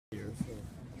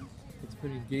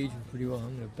pretty engaged and pretty well.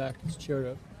 I'm going to back this chair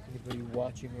up. Anybody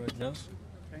watching right now?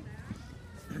 Okay.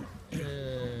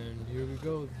 And here we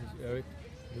go. This is Aric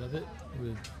Leavitt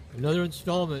with another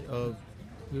installment of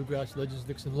Bluegrass Legends,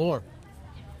 Dixon Lore.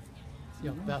 See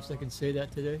how fast I can say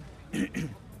that today?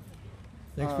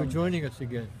 Thanks for joining us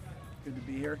again. Good to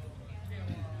be here.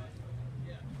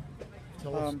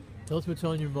 Tell us what's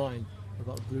on your mind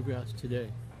about Bluegrass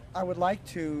today. I would like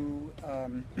to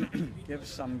give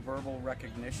some verbal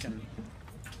recognition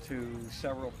to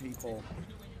several people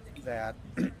that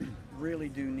really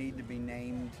do need to be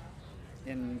named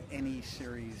in any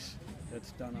series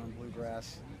that's done on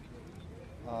Bluegrass.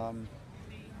 How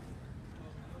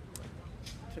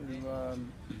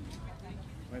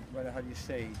do you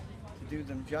say? To do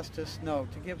them justice? No,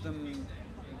 to give them,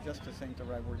 justice ain't the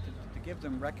right word, to give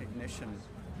them recognition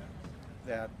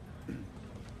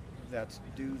that's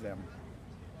due them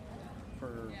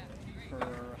for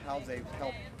how they've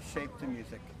helped shape the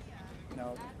music.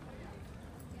 Now,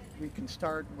 we can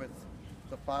start with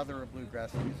the father of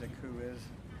bluegrass music, who is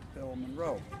Bill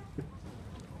Monroe.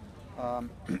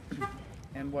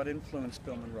 And what influenced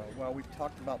Bill Monroe? Well, we've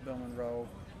talked about Bill Monroe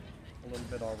a little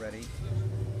bit already.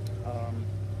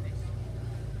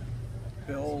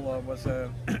 Bill was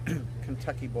a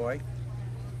Kentucky boy,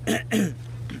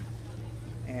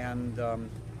 and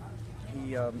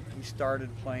he started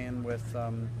playing with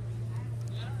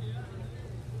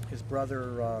his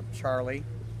brother Charlie.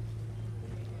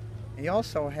 He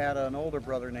also had an older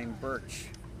brother named Birch.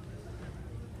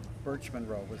 Birch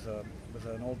Monroe was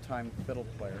an old-time fiddle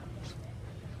player,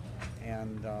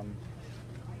 and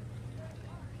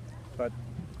but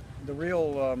the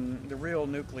real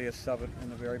nucleus of it in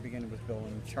the very beginning was Bill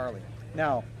and Charlie.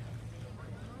 Now,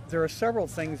 there are several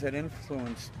things that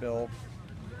influenced Bill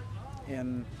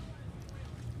in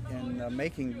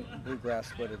making bluegrass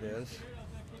what it is,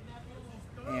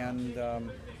 and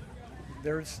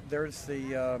there's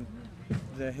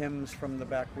the hymns from the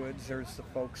backwoods. There's the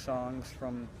folk songs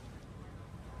from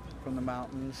the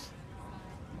mountains.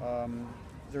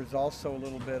 There's also a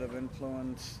little bit of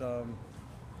influence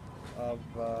of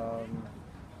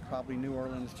probably New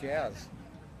Orleans jazz,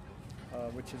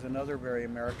 which is another very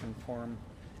American form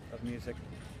of music.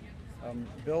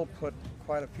 Bill put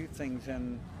quite a few things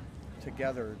in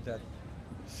together that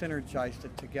synergized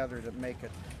it together to make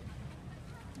it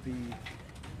be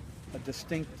a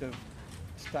distinctive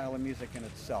style of music in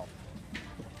itself.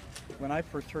 When I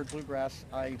first heard bluegrass,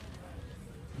 I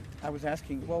was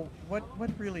asking, well, what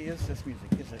really is this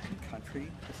music? Is it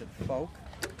country? Is it folk?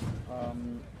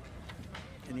 And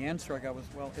the answer I got was,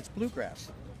 well, it's bluegrass.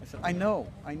 I said, I know,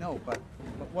 but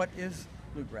what is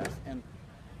bluegrass? And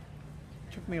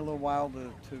it took me a little while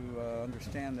to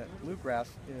understand that bluegrass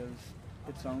is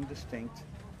its own distinct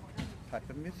type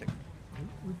of music.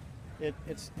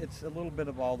 It's a little bit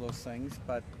of all those things,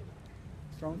 but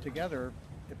thrown together,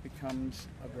 it becomes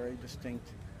a very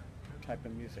distinct type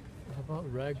of music. How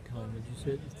about ragtime? Did you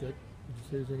say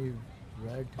there's any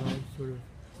ragtime sort of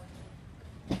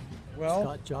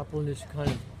Scott Joplin-ish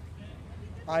kind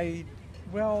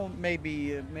of?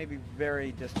 Maybe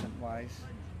very distant wise.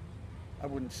 I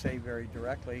wouldn't say very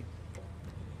directly.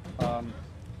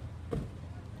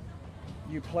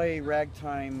 You play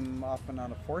ragtime often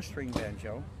on a 4-string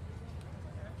banjo,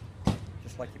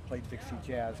 just like you played Dixie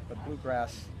jazz, but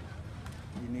bluegrass,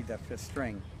 you need that 5th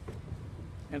string.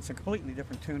 And it's a completely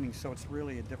different tuning, so it's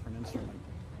really a different instrument.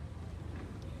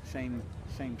 Same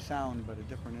sound, but a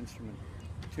different instrument.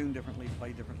 Tuned differently,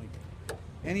 played differently.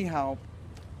 Anyhow,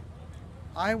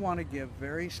 I want to give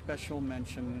very special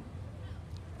mention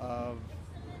of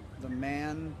the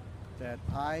man that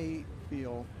I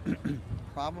feel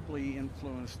probably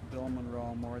influenced Bill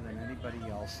Monroe more than anybody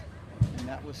else, and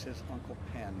that was his Uncle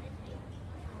Pen.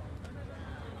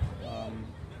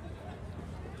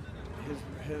 His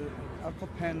Uncle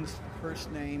Pen's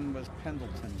first name was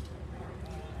Pendleton,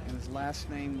 and his last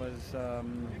name was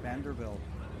Vanderbilt.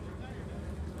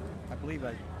 I believe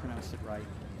I pronounced it right.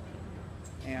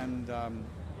 And in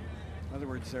other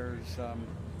words, there's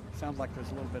sounds like there's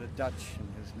a little bit of Dutch in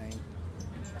his name.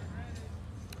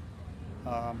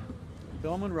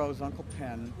 Bill Monroe's Uncle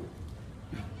Pen,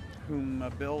 whom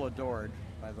Bill adored,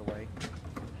 by the way,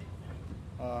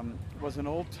 was an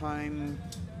old-time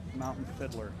mountain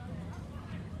fiddler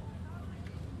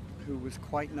who was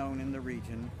quite known in the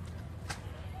region,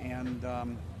 and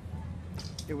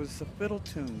it was the fiddle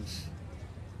tunes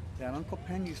that Uncle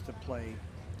Pen used to play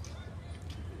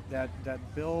that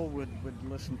Bill would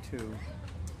listen to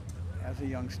as a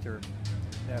youngster,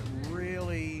 that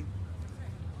really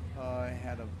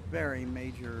had a very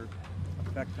major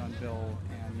effect on Bill,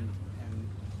 and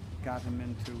got him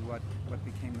into what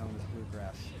became known as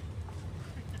bluegrass.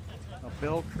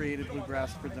 Bill created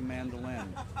bluegrass for the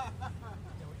mandolin,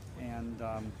 and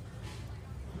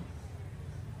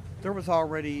there was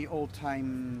already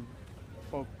old-time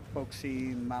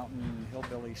folksy mountain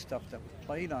hillbilly stuff that was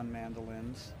played on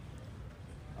mandolins.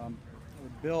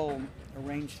 Bill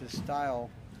arranged his style.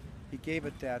 He gave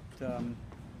it that a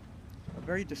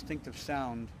very distinctive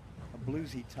sound, a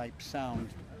bluesy type sound.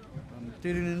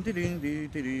 You know,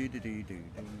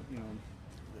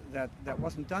 that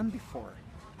wasn't done before.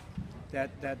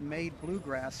 That made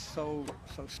bluegrass so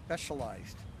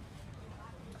specialized.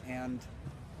 And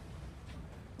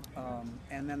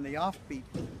then the offbeat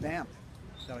vamp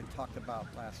that I talked about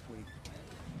last week.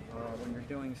 When you're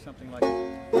doing something like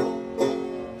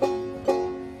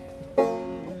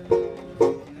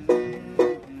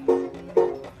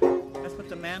that's what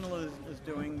the mandolin is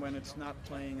doing when it's not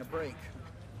playing a break.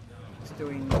 It's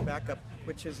doing backup,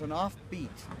 which is an offbeat.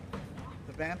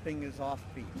 The vamping is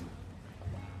offbeat,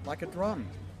 like a drum.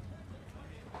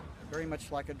 Very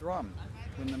much like a drum.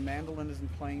 When the mandolin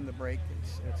isn't playing the break,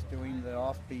 it's doing the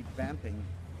offbeat vamping,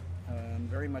 and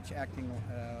very much acting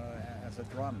as a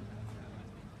drum.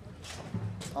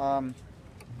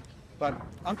 But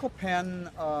Uncle Pen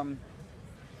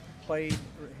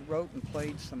wrote and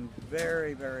played some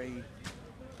very, very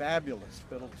fabulous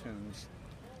fiddle tunes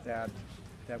that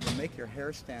would make your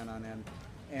hair stand on end.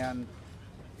 And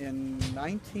in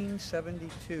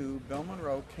 1972, Bill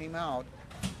Monroe came out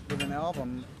with an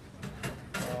album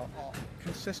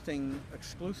consisting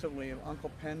exclusively of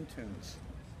Uncle Pen tunes.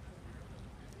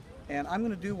 And I'm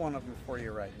going to do one of them for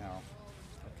you right now.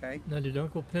 Okay? Now, did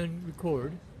Uncle Pen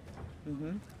record?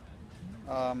 Mm-hmm.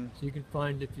 So you can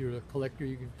find, if you're a collector,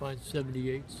 you can find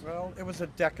 78s. Well, it was a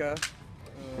Decca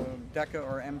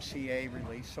or MCA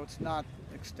release, so it's not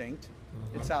extinct.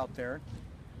 It's out there,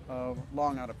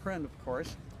 long out of print, of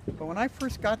course. But when I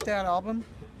first got that album,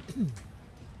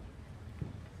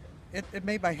 it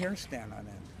made my hair stand on end.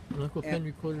 And Uncle Pen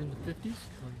recorded in the 50s?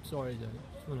 I'm sorry, I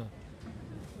just want to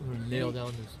nail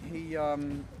down this.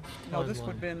 No, this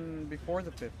would have been before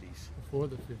the 50s. Before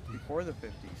the 50s. Before the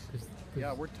 50s.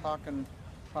 Yeah, we're talking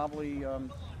probably the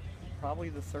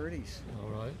 30s. All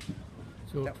right.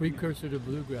 So a precursor to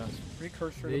bluegrass.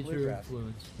 Precursor to Major bluegrass.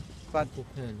 influence. But, Uncle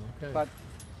Pen, okay. But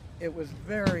it was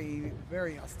very,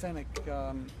 very authentic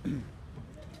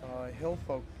hill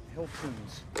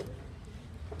tunes.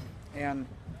 And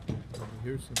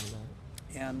here's some of that.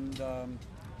 And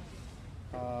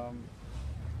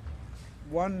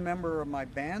one member of my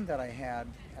band that I had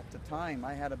at the time,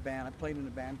 I played in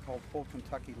a band called Full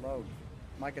Kentucky Load.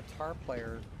 My guitar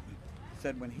player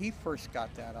said when he first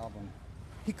got that album,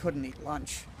 he couldn't eat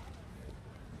lunch.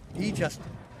 He was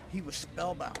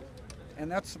spellbound. And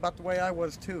that's about the way I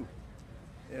was too.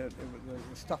 The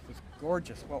stuff was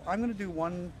gorgeous. Well, I'm going to do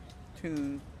one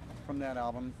tune from that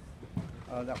album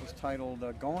that was titled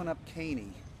Going Up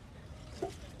Caney.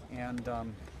 And now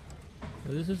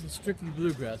this isn't strictly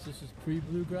bluegrass. This is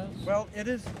pre-bluegrass? well, it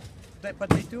is, but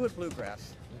they do it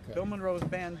bluegrass. Okay. Bill Monroe's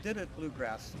band did it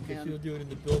bluegrass. Okay, so And you'll do it in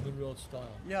the Bill Monroe style.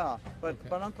 yeah, but Okay.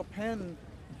 but Uncle Pen,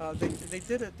 they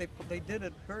did it. They did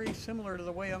it very similar to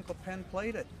the way Uncle Pen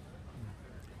played it.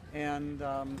 And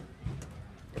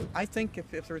I think if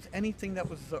there was anything that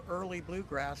was the early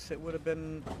bluegrass, it would have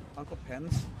been Uncle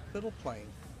Pen's fiddle playing.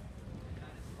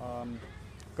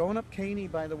 Going Up Caney,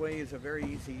 by the way, is a very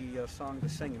easy song to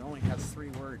sing. It only has 3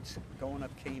 words. Going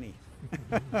Up Caney.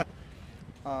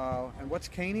 And what's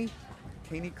Caney?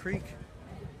 Caney Creek.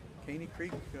 Caney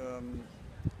Creek over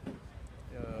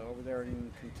there in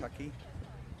Kentucky.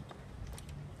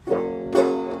 It's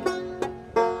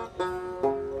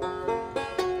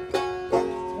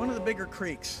one of the bigger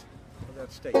creeks of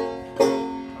that state.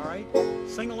 All right,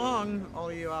 sing along, all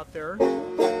of you out there.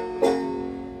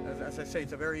 As I say,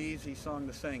 it's a very easy song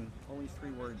to sing. Only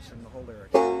 3 words in the whole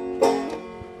lyric.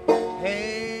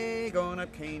 Hey, going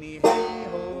up Caney, hey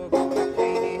ho, going up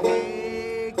Caney,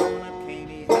 hey, going up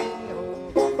Caney, hey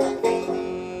ho, going up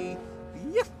Caney.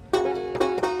 Yeah.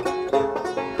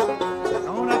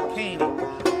 Going up Caney.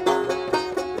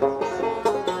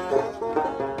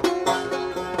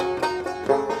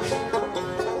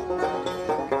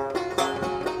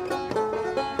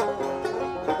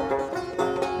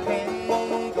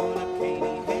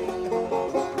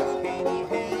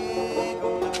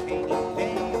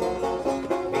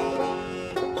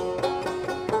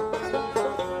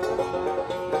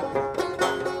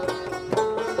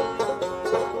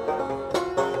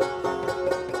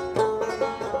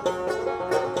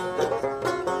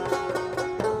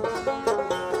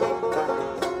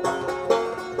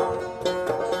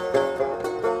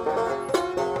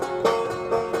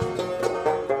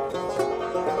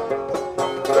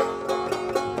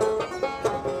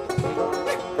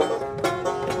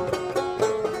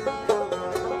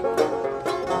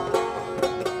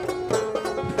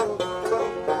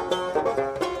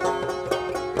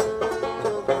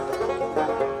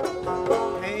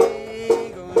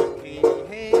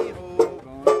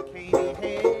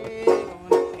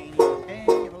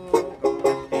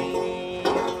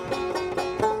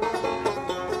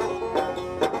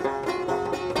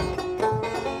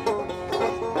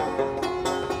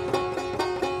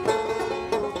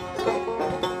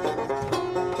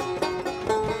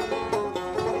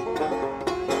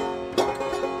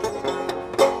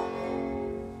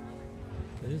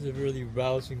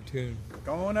 rousing tune.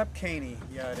 Going Up Caney.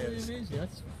 Yeah, it Pretty is. amazing.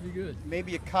 That's pretty good.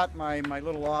 Maybe you caught my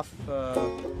little off.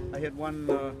 I had one.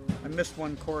 I missed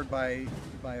one chord by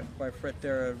fret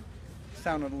there.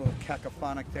 Sounded a little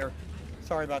cacophonic there.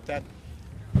 Sorry about that.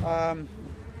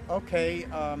 Okay.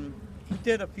 He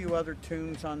did a few other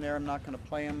tunes on there. I'm not going to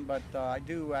play them, but I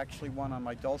do actually one on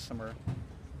my dulcimer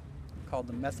called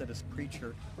 "The Methodist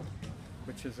Preacher,"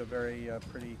 which is a very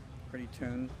pretty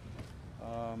tune.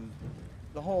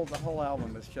 The whole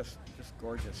album is just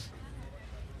gorgeous.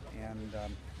 And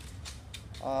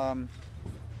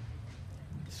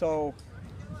so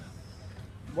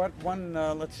what one?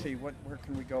 Let's see. Where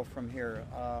can we go from here?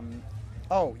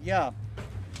 Oh yeah,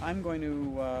 I'm going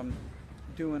to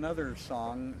do another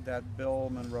song that Bill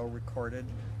Monroe recorded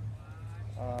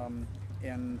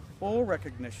in full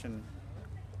recognition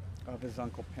of his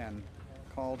Uncle Pen,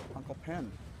 called Uncle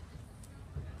Pen.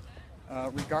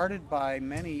 Regarded by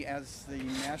many as the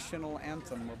national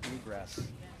anthem of bluegrass.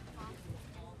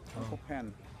 Uncle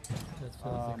Pen. That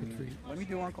sounds like a treat. Let me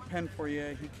do Uncle Pen for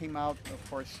you. He came out, of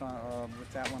course,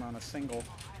 with that one on a single.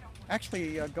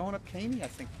 Actually, Going Up Caney, I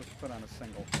think, was put on a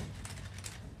single.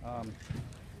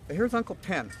 But here's Uncle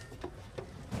Pen.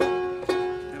 And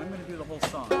I'm going to do the whole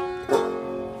song.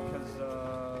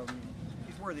 Because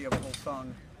he's worthy of a whole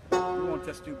song. We won't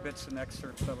just do bits and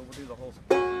excerpts of it, we'll do the whole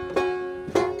song.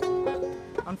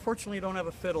 Unfortunately, you don't have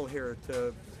a fiddle here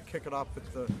to kick it off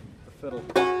with the fiddle.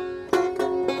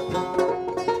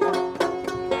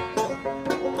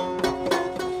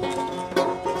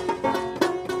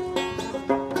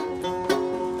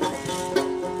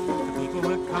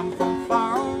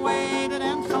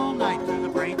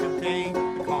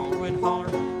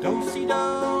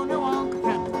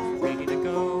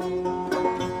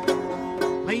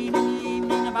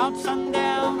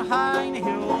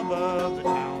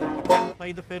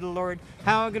 The fiddle, Lord,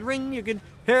 how it could ring, you could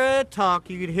hear it talk,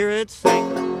 you could hear it sing.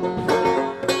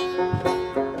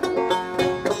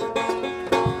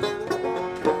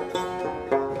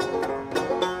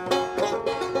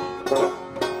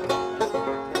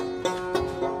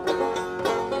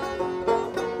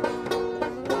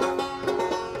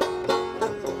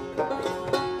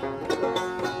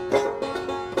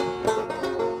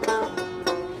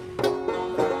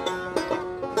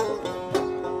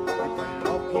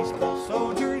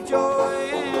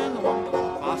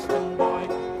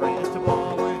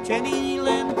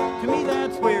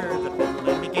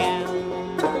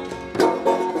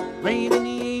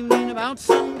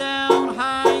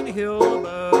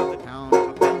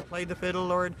 The fiddle,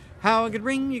 Lord, how it could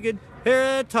ring, you could hear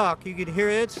it talk, you could hear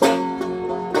it sing.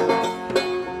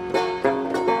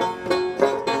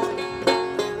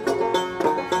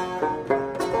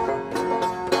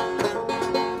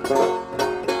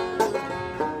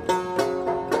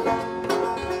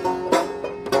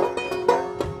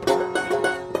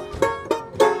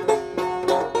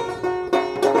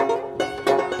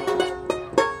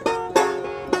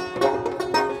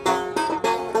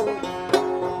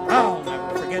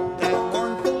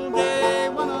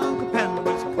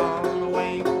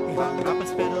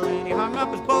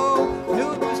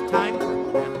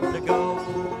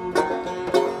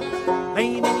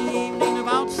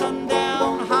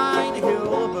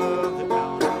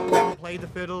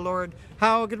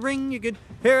 How it could ring, you could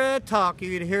hear it talk,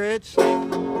 you could hear it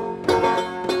sing.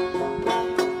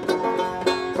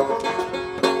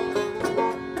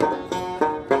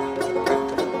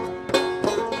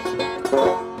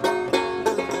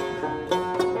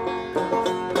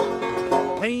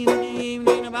 Late in the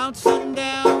evening about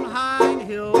sundown, high in the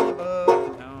hill above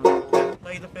the town.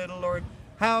 Play the fiddle, Lord,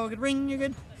 how it could ring, you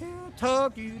could hear it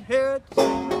talk, you could hear it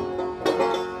sing.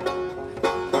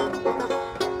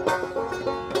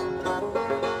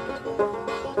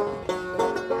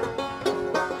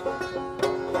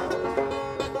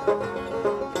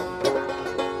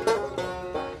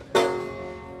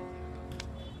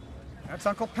 That's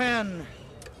Uncle Pen.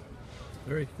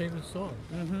 Very famous song.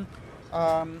 Mm-hmm.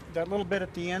 That little bit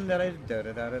at the end that I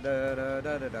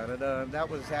that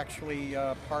was actually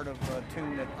part of a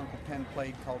tune that Uncle Pen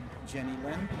played called Jenny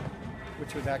Lind,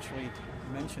 which was actually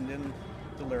mentioned in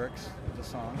the lyrics of the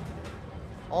song.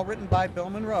 All written by Bill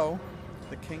Monroe,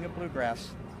 the king of bluegrass.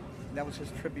 That was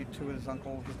his tribute to his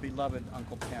uncle, his beloved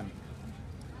Uncle Pen.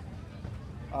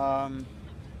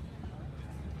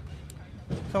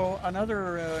 So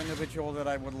another individual that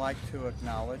I would like to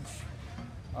acknowledge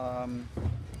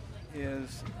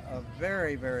is a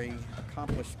very, very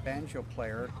accomplished banjo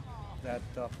player that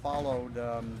followed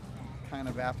kind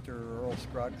of after Earl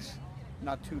Scruggs,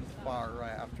 not too far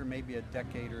after, maybe a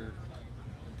decade or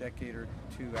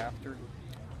two after.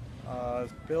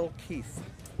 Bill Keith.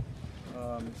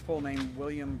 His full name,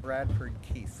 William Bradford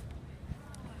Keith.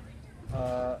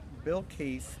 Bill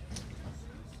Keith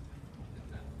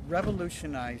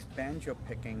revolutionized banjo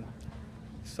picking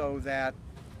so that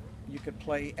you could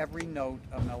play every note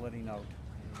a melody note.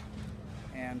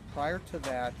 And prior to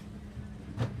that,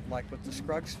 like with the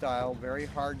Scruggs style, very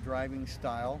hard driving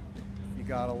style, you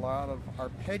got a lot of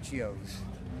arpeggios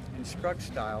in Scruggs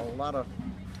style, a lot of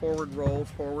forward rolls,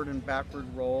 forward and backward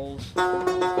rolls,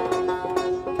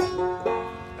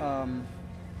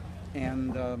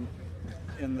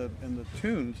 in the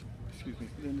tunes,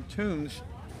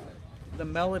 the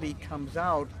melody comes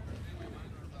out,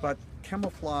 but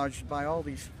camouflaged by all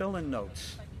these fill-in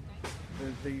notes.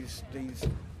 There's these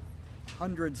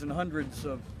hundreds and hundreds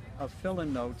of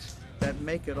fill-in notes that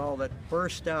make it all, that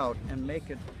burst out and make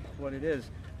it what it is.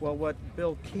 Well, what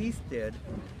Bill Keith did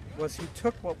was he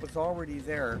took what was already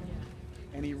there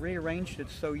and he rearranged it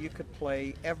so you could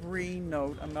play every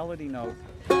note a melody note,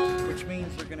 which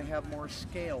means you're going to have more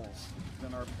scales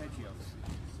than arpeggios.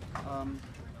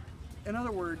 In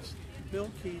other words, Bill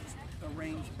Keith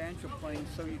arranged banjo playing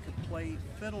so you could play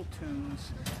fiddle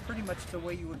tunes pretty much the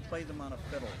way you would play them on a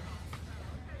fiddle.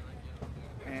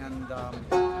 And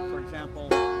for example,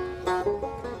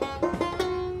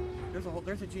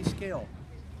 there's a G scale.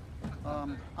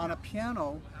 On a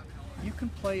piano, you can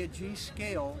play a G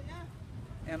scale,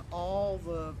 and all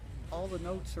the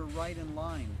notes are right in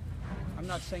line. I'm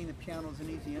not saying the piano is an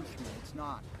easy instrument. It's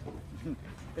not.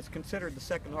 It's considered the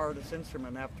second hardest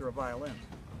instrument after a violin.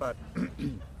 But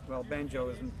well, banjo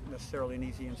isn't necessarily an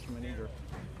easy instrument either.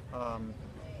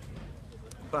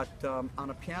 But on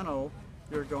a piano,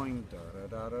 you're going da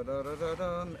da da da da da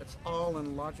da. It's all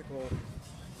in logical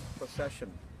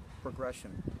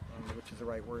progression, which is the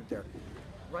right word there.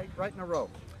 Right in a row.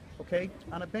 Okay.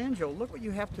 On a banjo, look what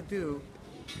you have to do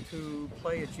to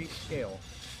play a G scale.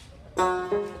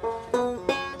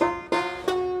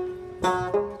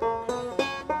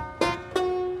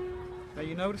 Now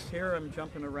you notice here I'm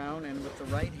jumping around, and with the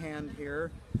right hand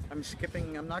here, I'm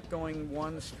skipping. I'm not going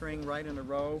one string right in a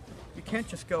row. You can't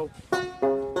just go.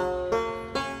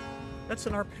 That's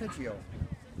an arpeggio,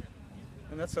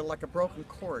 and that's like a broken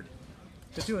chord.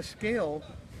 To do a scale,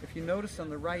 if you notice on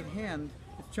the right hand,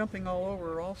 it's jumping all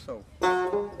over also.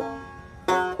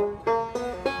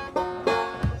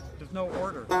 There's no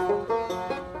order,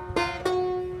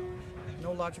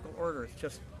 no logical order. It's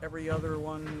just every other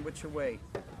one which way.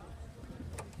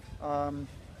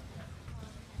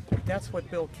 That's what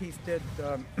Bill Keith did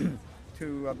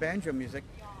to banjo music,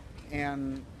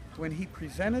 and when he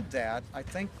presented that, I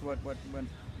think when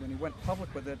he went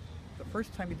public with it, the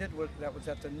first time he did that was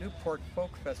at the Newport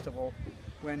Folk Festival,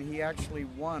 when he actually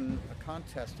won a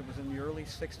contest. It was in the early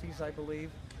 60s, I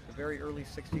believe, the very early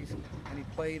 60s, and he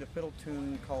played a fiddle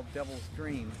tune called Devil's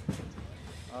Dream.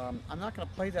 I'm not going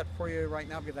to play that for you right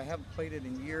now because I haven't played it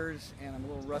in years and I'm a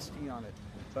little rusty on it,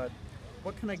 but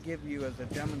what can I give you as a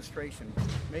demonstration?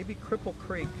 Maybe Cripple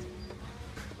Creek.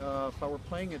 If I were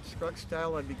playing it Scruggs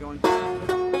style, I'd be going. If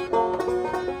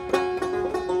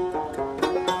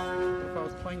I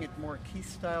was playing it more Keith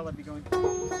style, I'd be going.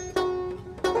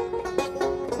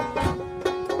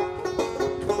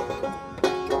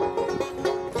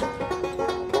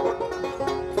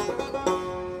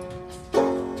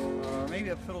 Maybe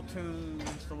a fiddle tune,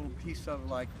 just a little piece of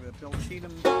like Bill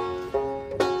Cheatham.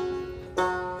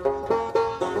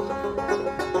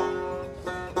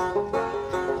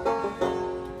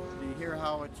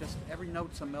 Just every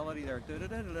note's a melody there.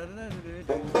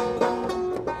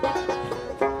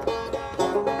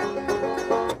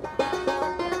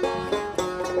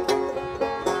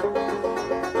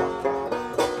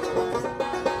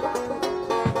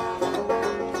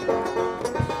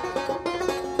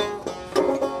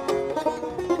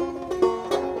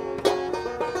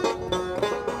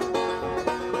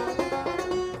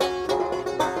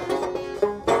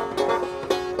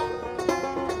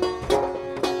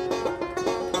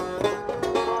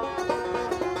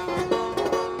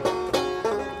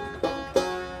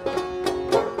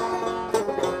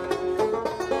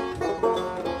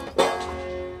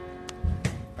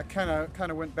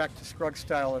 Kind of went back to Scruggs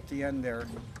style at the end there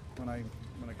when I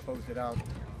closed it out.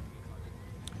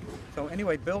 So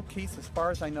anyway, Bill Keith, as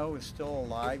far as I know, is still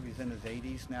alive. He's in his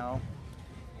 80s now,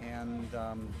 and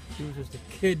he was just a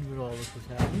kid when all this was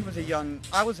happening. He was a young.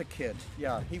 I was a kid.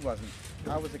 Yeah, he wasn't.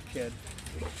 I was a kid.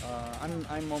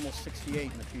 I'm almost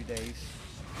 68 in a few days.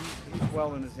 He's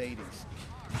well in his 80s,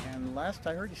 and last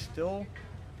I heard, he's still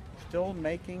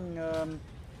making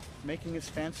his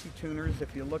fancy tuners.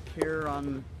 If you look here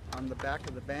on the back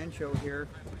of the banjo here,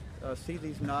 see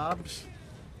these knobs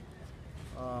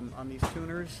on these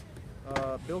tuners?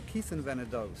 Bill Keith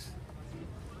invented those.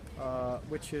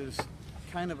 which is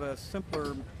kind of a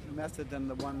simpler method than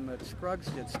the one that Scruggs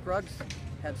did. Scruggs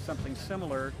had something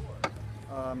similar,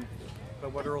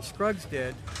 but what Earl Scruggs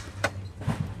did,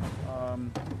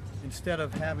 instead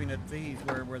of having it these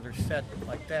where they're set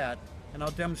like that, and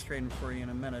I'll demonstrate them for you in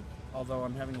a minute, although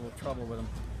I'm having a little trouble with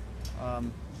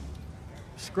them.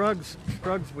 Scruggs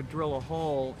would drill a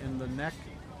hole in the neck,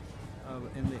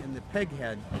 in the peg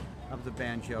head of the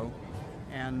banjo,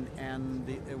 and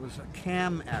it was a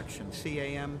cam action,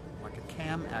 C-A-M, like a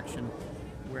cam action,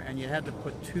 and you had to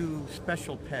put two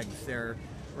special pegs there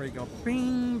where you go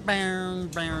bing, bang,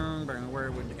 bang, bang, where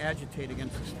it would agitate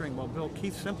against the string. Well, Bill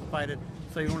Keith simplified it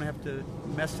so you don't have to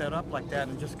mess that up like that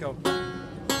and just go.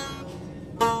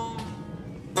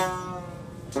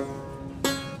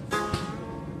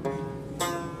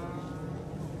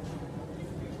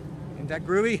 Isn't that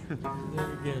groovy?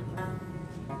 There again.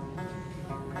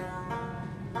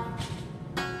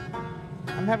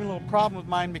 I'm having a little problem with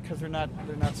mine because they're not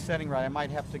setting right. I might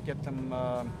have to get them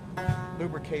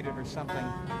lubricated or something.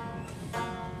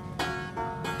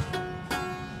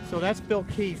 So that's Bill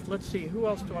Keith. Let's see, who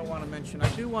else do I want to mention? I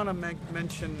do want to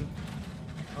mention.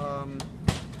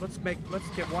 Let's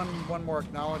get one more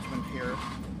acknowledgement here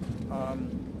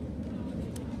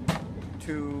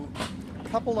to a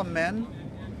couple of men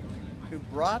who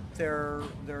brought their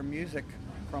music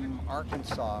from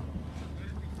Arkansas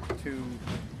to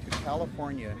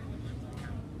California,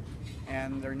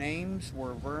 and their names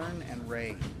were Vern and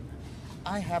Ray.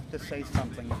 I have to say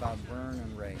something about Vern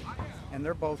and Ray, and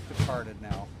they're both departed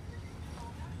now.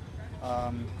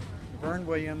 Vern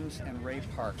Williams and Ray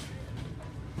Park,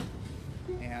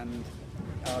 and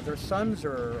their sons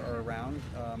are around.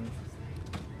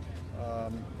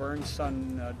 Vern's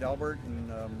son Delbert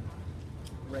and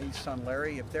Ray's son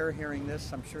Larry. If they're hearing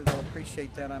this, I'm sure they'll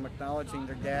appreciate that. I'm acknowledging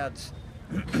their dads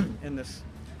in this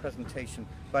presentation,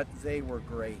 but they were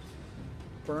great.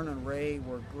 Vern and Ray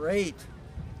were great.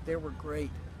 They were great,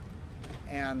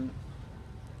 and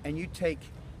you take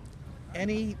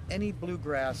any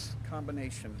bluegrass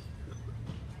combination,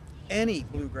 and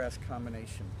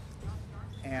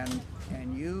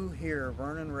you hear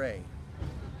Vern and Ray,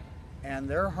 and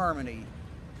their harmony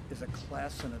is a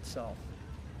class in itself.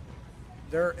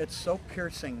 It's so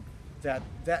piercing that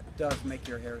does make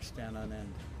your hair stand on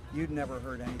end. You'd never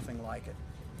heard anything like it.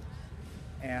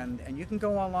 And you can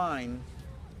go online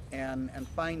and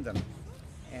find them.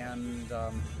 And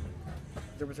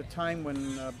there was a time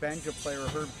when banjo player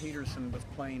Herb Peterson was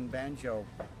playing banjo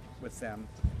with them.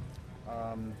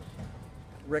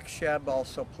 Rick Shebb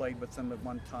also played with them at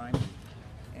one time.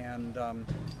 And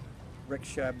Rick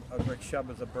Shebb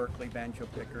was a Berkeley banjo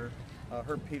picker.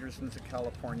 Herb Peterson's a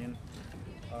Californian.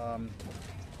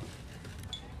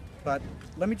 But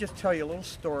let me just tell you a little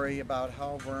story about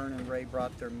how Vern and Ray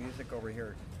brought their music over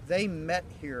here. They met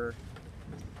here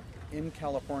in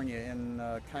California, in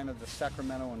kind of the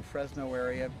Sacramento and Fresno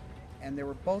area, and they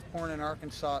were both born in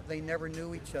Arkansas. They never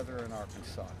knew each other in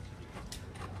Arkansas.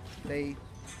 They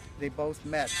both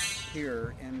met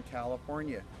here in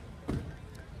California.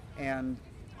 And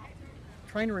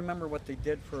trying to remember what they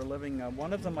did for a living.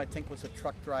 One of them, I think, was a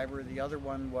truck driver. The other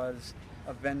one was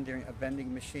a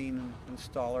vending machine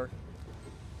installer,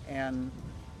 and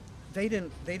they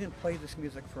didn't play this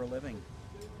music for a living.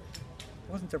 It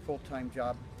wasn't their full-time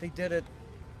job. They did it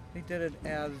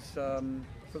as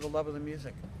for the love of the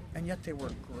music, and yet they were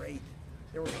great.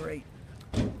 They were great.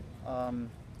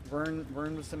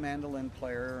 Vern was the mandolin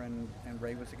player, and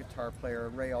Ray was a guitar player.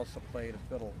 Ray also played a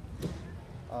fiddle.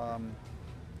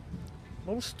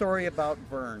 Little story about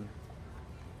Vern.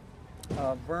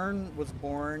 Vern was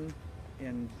born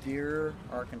in Deer,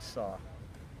 Arkansas.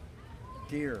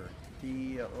 Deer,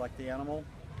 like the animal.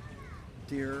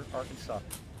 Deer, Arkansas.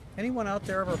 Anyone out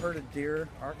there ever heard of Deer,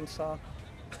 Arkansas?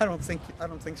 I don't think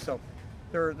so.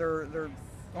 They're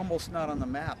almost not on the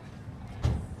map.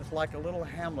 It's like a little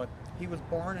hamlet. He was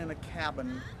born in a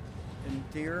cabin in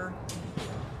Deer,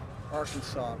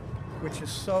 Arkansas, which is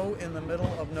so in the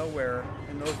middle of nowhere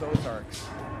in those Ozarks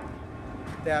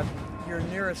that your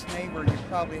nearest neighbor you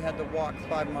probably had to walk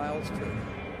 5 miles to.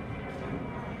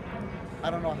 I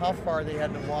don't know how far they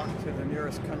had to walk to the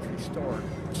nearest country store,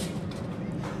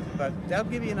 but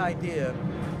that'll give you an idea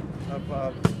of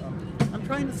I'm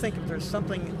trying to think if there's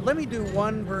something. Let me do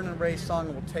one Vern and Ray song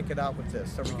and we'll take it out with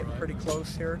this. Are we getting pretty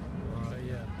close here?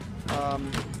 Yeah.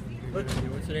 What's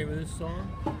the name of this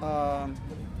song?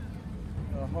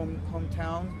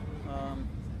 Hometown.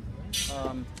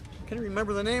 Can't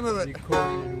remember the name of it.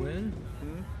 Recorded when?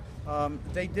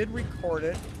 They did record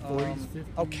it. 40s,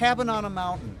 50s? Cabin on a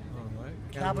Mountain. All right.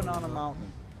 Cabin on a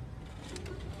Mountain.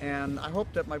 And I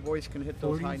hope that my voice can hit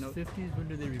those 40s, high notes. 50s? When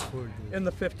did they record this? In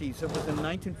the 50s. It was in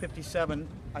 1957,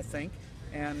 I think.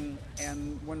 And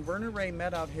when Vernon Ray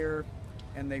met out here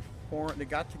and they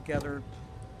got together,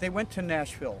 they went to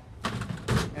Nashville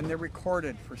and they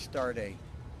recorded for Starday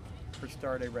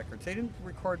Records. They didn't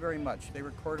record very much. They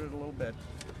recorded a little bit.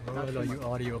 Oh, Not I too know much. you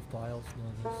audio files.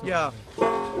 No, Yeah,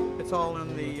 it's all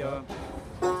in the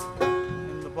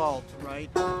vault,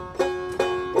 right?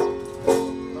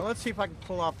 Well, let's see if I can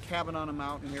pull off Cabin on a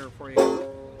Mountain here for you. I'm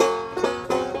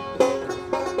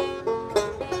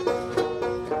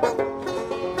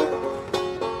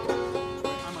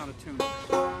out of tune.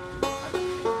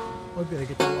 Okay, I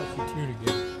get to watch you tune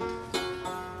again.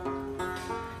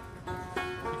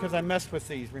 Because I messed with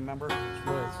these, remember? That's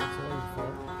right, it's all your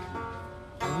fault.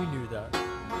 And we knew that. We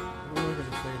were going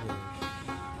to say anything.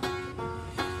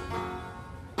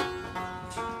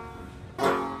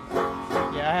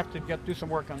 Yeah, I have to do some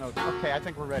work on those. Okay, I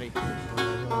think we're ready.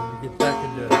 Get back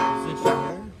into position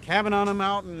here. Cabin on a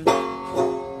Mountain.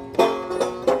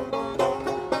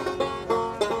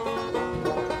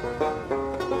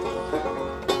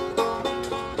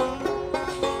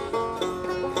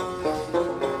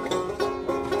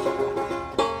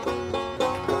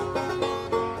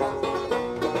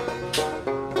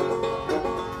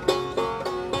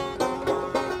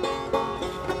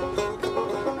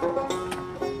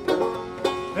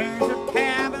 There's a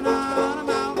cabin on a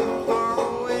mountain far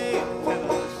away in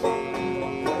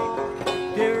Tennessee.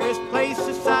 Dearest place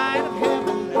this side of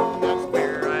heaven, and that's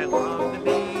where I long to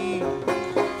be.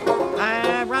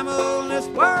 I've rambled this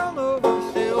world over,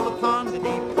 sailed upon the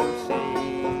deep blue sea.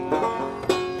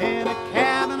 In a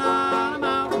cabin on a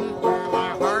mountain is where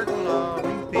my heart will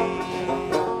always be.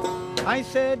 I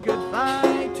said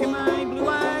goodbye to my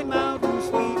blue-eyed mountain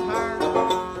sweetheart,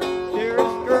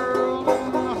 dearest girl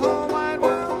in the whole wide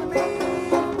world to me.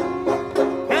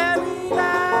 Every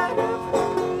night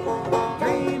I'm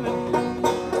dreaming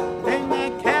in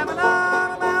that cabin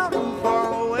on a mountain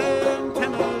far away in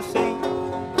Tennessee.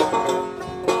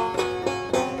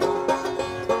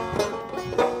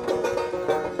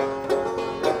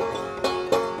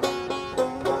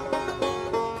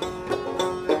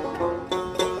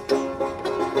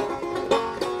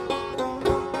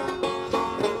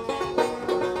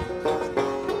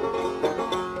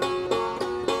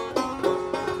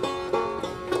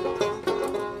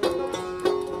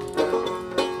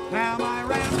 Now my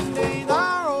rambling days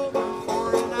are over,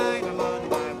 for tonight I'm on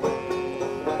my way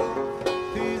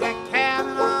to that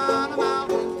cabin on a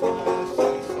mountain,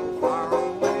 Tennessee, so far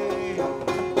away.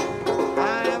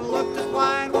 I've looked this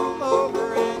wide world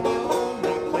over, and the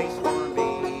only place for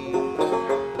me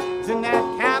is in that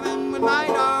cabin with my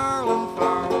darling,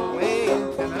 far away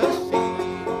in Tennessee.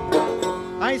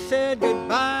 I said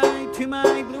goodbye to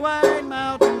my blue-eyed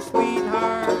mountain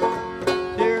sweetheart,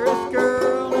 dearest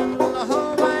girl in the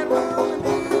whole wide world to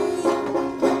me.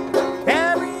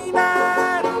 Every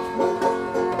night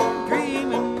I'm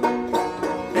dreaming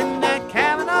in that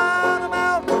cabin on a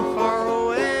mountain far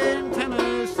away in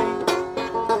Tennessee.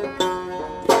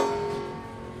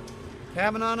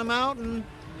 Cabin on a mountain,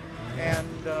 and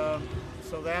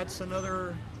so that's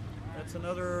another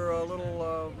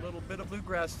little bit of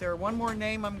bluegrass there. One more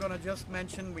name I'm going to just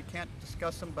mention. We can't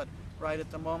discuss them, but right at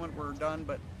the moment we're done.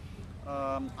 But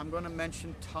I'm going to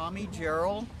mention Tommy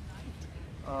Jarrell.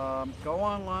 Go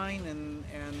online and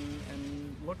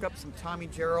look up some Tommy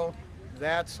Jarrell.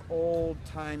 That's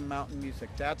old-time mountain music.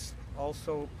 That's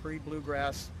also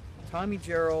pre-bluegrass. Tommy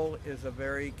Jarrell is a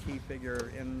very key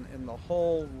figure in the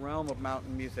whole realm of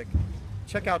mountain music.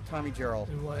 Check out Tommy Jarrell.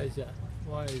 And why is that?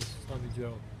 Why is Tommy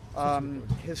Joe?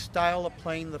 His style of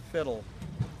playing the fiddle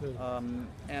Good.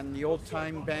 and the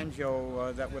old-time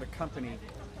banjo that would accompany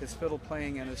his fiddle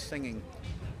playing and his singing.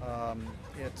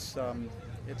 It's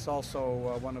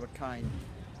also one of a kind.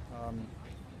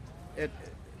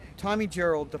 Tommy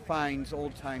Jarrell defines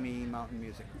old-timey mountain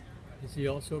music. Is he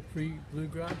also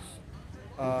pre-bluegrass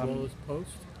as well as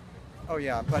post? Oh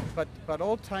yeah, but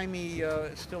old-timey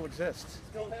still exists.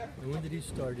 And when did he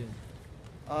start in?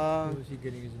 When was he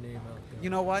getting his name out there? You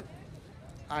know what?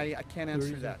 I can't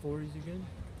answer 30s that. and 40s again?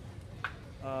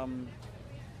 I'm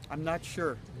not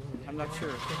sure. I'm not sure.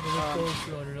 Something to look forward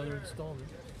to on another installment.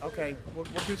 Okay, we'll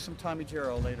do some Tommy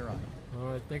Jarrell later on.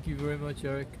 All right, thank you very much,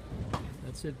 Aric.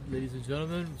 That's it, ladies and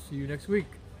gentlemen. See you next week.